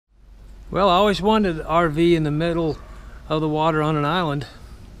Well, I always wanted an RV in the middle of the water on an island.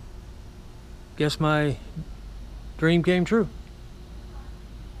 Guess my dream came true.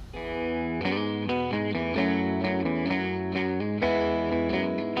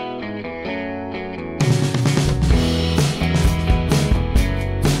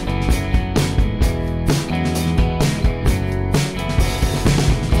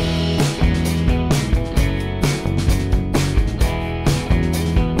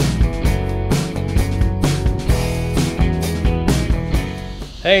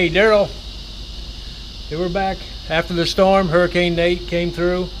 Hey, Daryl. Hey, we're back after the storm. Hurricane Nate came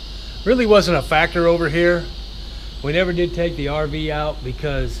through. Really wasn't a factor over here. We never did take the RV out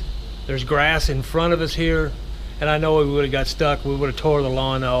because there's grass in front of us here, and I know we would have got stuck. We would have tore the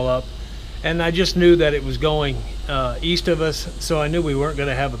lawn all up. And I just knew that it was going east of us, so I knew we weren't going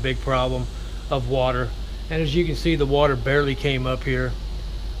to have a big problem of water. And as you can see, the water barely came up here.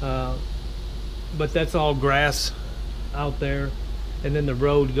 But that's all grass out there. And then the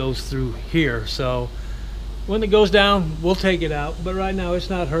road goes through here, so when it goes down we'll take it out, but right now it's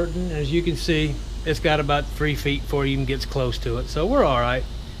not hurting. As you can see, it's got about 3 feet before it even gets close to it, so we're all right.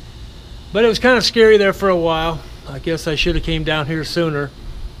 But it was kind of scary there for a while. I guess I should have came down here sooner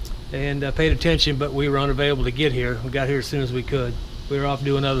and paid attention, but we were unavailable to get here. We got here as soon as we could. We were off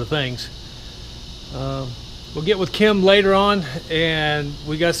doing other things. We'll get with Kim later on, and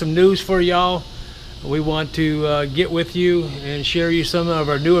we got some news for y'all. We want to get with you and share you some of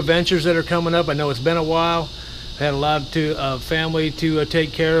our new adventures that are coming up. I know it's been a while. I've had a lot of family to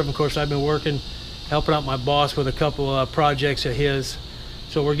take care of. Of course, I've been working, helping out my boss with a couple projects of his.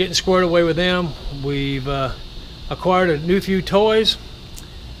 So we're getting squared away with them. We've acquired a new few toys,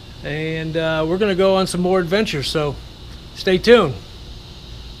 and we're going to go on some more adventures. So stay tuned.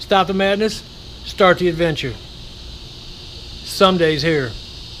 Stop the madness, start the adventure. Someday's here.